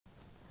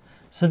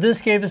So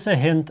this gave us a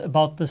hint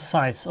about the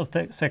size of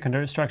the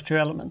secondary structure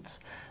elements.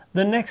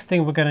 The next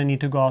thing we're going to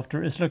need to go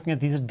after is looking at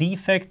these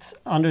defects,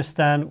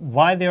 understand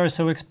why they are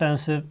so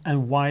expensive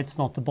and why it's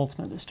not the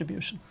Boltzmann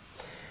distribution.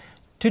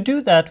 To do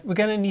that, we're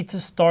going to need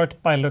to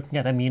start by looking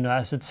at amino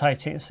acid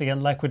side chains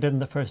again, like we did in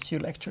the first few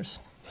lectures.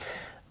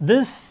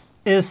 This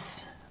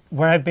is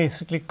where I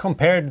basically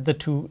compared the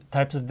two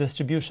types of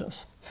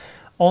distributions.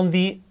 On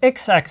the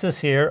x-axis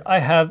here, I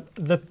have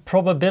the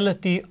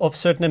probability of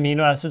certain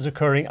amino acids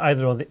occurring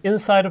either on the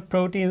inside of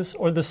proteins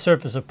or the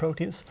surface of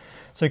proteins.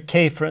 So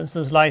K, for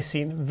instance,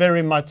 lysine,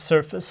 very much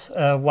surface,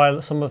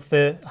 while some of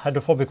the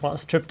hydrophobic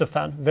ones,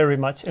 tryptophan, very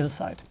much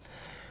inside.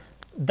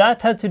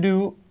 That had to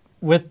do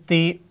with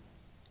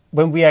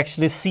when we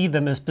actually see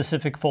them in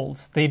specific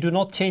folds. They do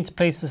not change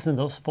places in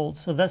those folds,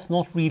 so that's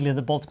not really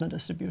the Boltzmann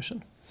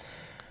distribution.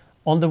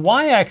 On the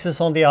y-axis,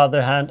 on the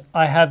other hand,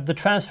 I have the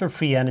transfer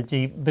free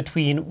energy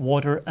between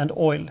water and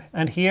oil.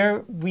 And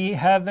here we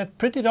have a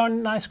pretty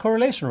darn nice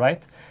correlation,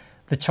 right?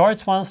 The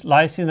charged ones,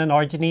 lysine and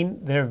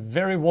arginine, they're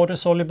very water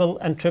soluble,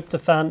 and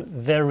tryptophan,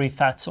 very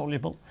fat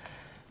soluble.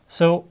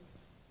 So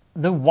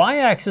the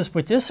y-axis,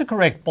 which is a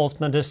correct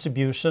Boltzmann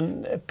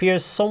distribution,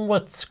 appears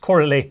somewhat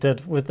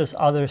correlated with this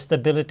other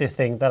stability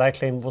thing that I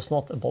claimed was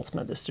not a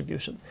Boltzmann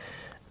distribution.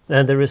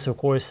 And there is, of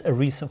course, a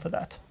reason for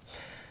that.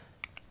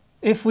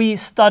 If we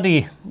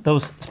study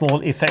those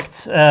small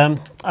effects,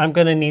 I'm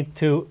going to need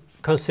to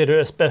consider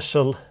a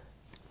special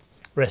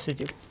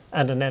residue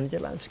and an energy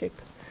landscape.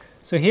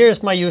 So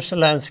here's my usual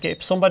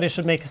landscape. Somebody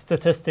should make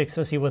statistics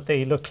and see what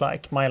they look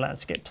like, my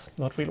landscapes,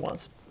 not real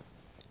ones.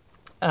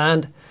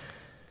 And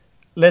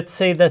let's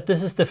say that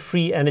this is the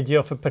free energy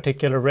of a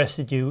particular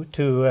residue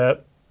to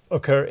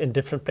occur in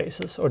different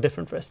places or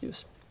different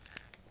residues.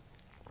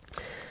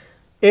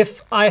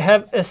 If I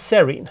have a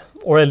serine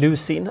or a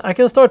leucine, I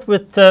can start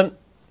with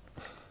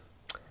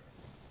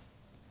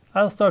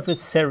I'll start with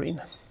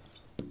serine.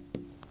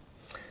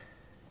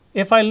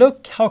 If I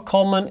look how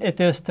common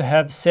it is to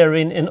have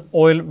serine in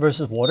oil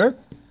versus water,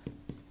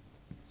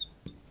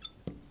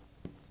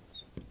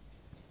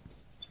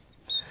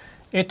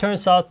 it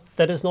turns out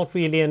that it's not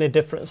really any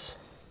difference.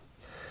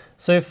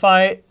 So if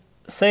I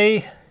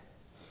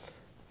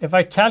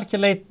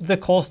calculate the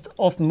cost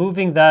of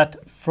moving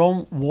that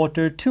from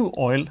water to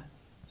oil,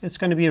 it's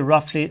going to be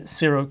roughly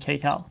 0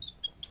 kcal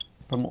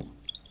per mole.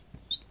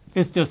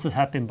 It's just as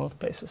happy in both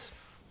places.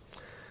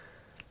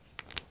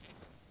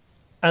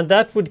 And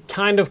that would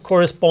kind of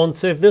correspond,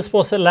 so if this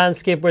was a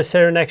landscape where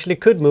serine actually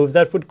could move,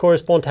 that would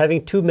correspond to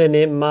having two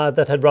minima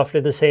that had roughly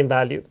the same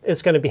value.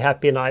 It's going to be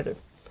happy in either.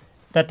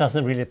 That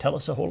doesn't really tell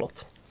us a whole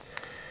lot.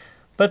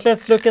 But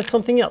let's look at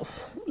something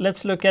else.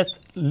 Let's look at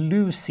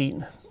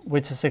leucine,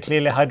 which is a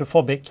clearly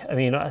hydrophobic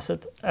amino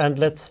acid. And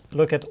let's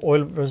look at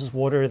oil versus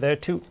water there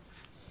too.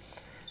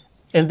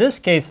 In this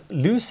case,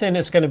 leucine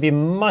is going to be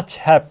much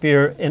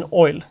happier in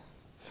oil.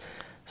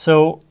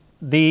 So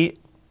the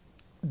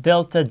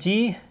delta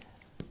G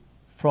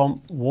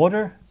from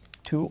water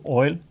to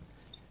oil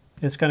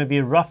is going to be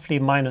roughly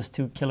minus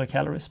 2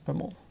 kilocalories per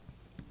mole.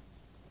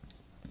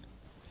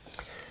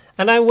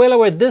 And I'm well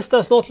aware this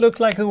does not look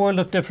like a world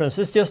of difference.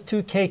 It's just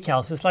 2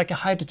 kcals. It's like a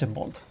hydrogen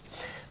bond.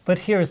 But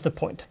here is the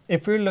point.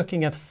 If we're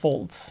looking at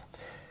folds,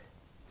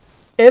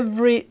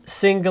 every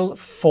single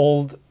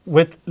fold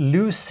with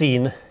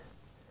leucine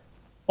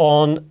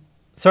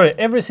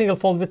every single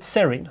fold with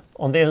serine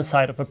on the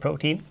inside of a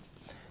protein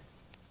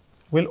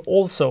will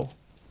also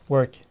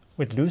work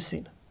with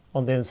leucine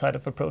on the inside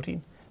of a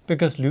protein,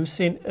 because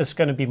leucine is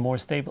going to be more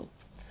stable.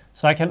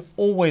 So I can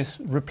always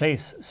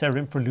replace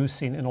serine for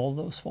leucine in all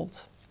those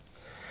folds.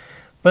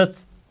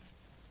 But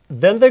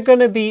then there are going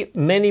to be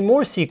many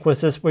more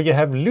sequences where you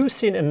have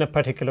leucine in a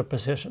particular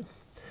position.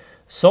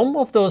 Some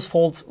of those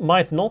folds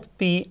might not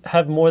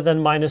have more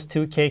than minus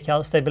 2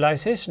 kcal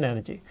stabilization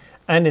energy.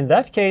 And in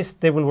that case,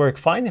 they will work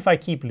fine if I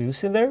keep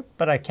leucine there,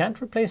 but I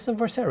can't replace them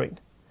for serine.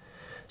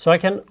 So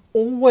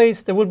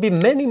there will be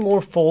many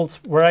more folds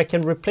where I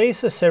can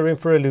replace a serine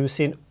for a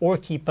leucine or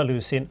keep a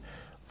leucine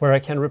where I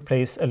can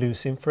replace a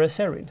leucine for a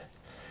serine.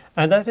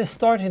 And that is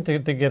starting to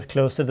get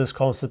close to this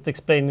concept,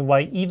 explaining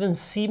why even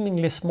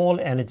seemingly small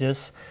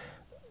energies,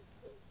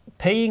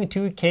 paying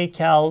 2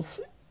 kcals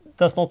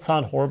does not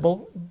sound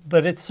horrible,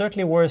 but it's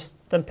certainly worse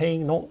than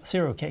paying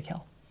 0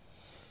 kcal.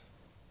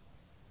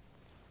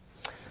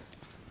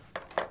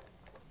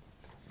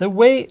 The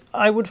way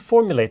I would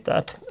formulate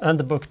that, and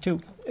the book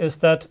too, is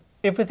that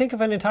if we think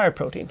of an entire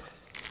protein,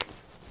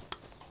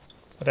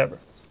 whatever,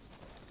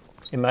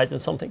 imagine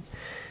something,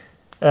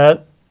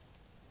 and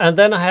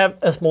then I have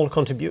a small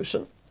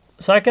contribution.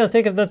 So I can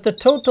think of that the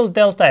total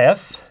delta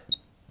F,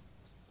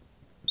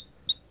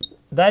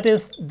 that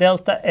is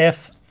delta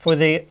F for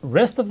the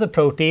rest of the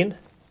protein,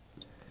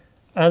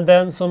 and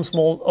then some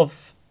small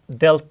of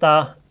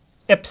delta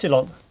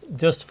epsilon,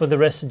 just for the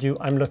residue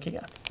I'm looking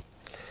at.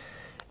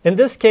 In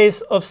this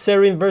case of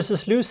serine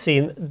versus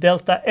leucine,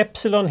 delta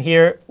epsilon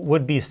here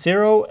would be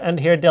 0, and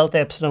here delta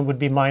epsilon would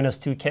be minus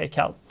 2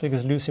 kcal,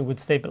 because leucine would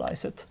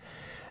stabilize it.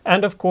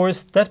 And of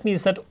course, that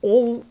means that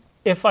all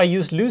if I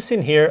use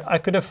leucine here, I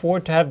could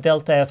afford to have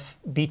delta F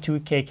be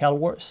 2 kcal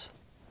worse.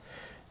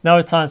 Now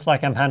it sounds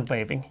like I'm hand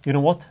waving. You know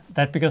what?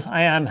 That's because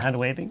I am hand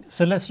waving.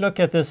 So let's look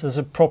at this as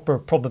a proper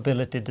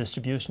probability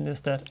distribution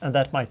instead, and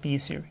that might be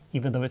easier,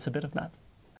 even though it's a bit of math.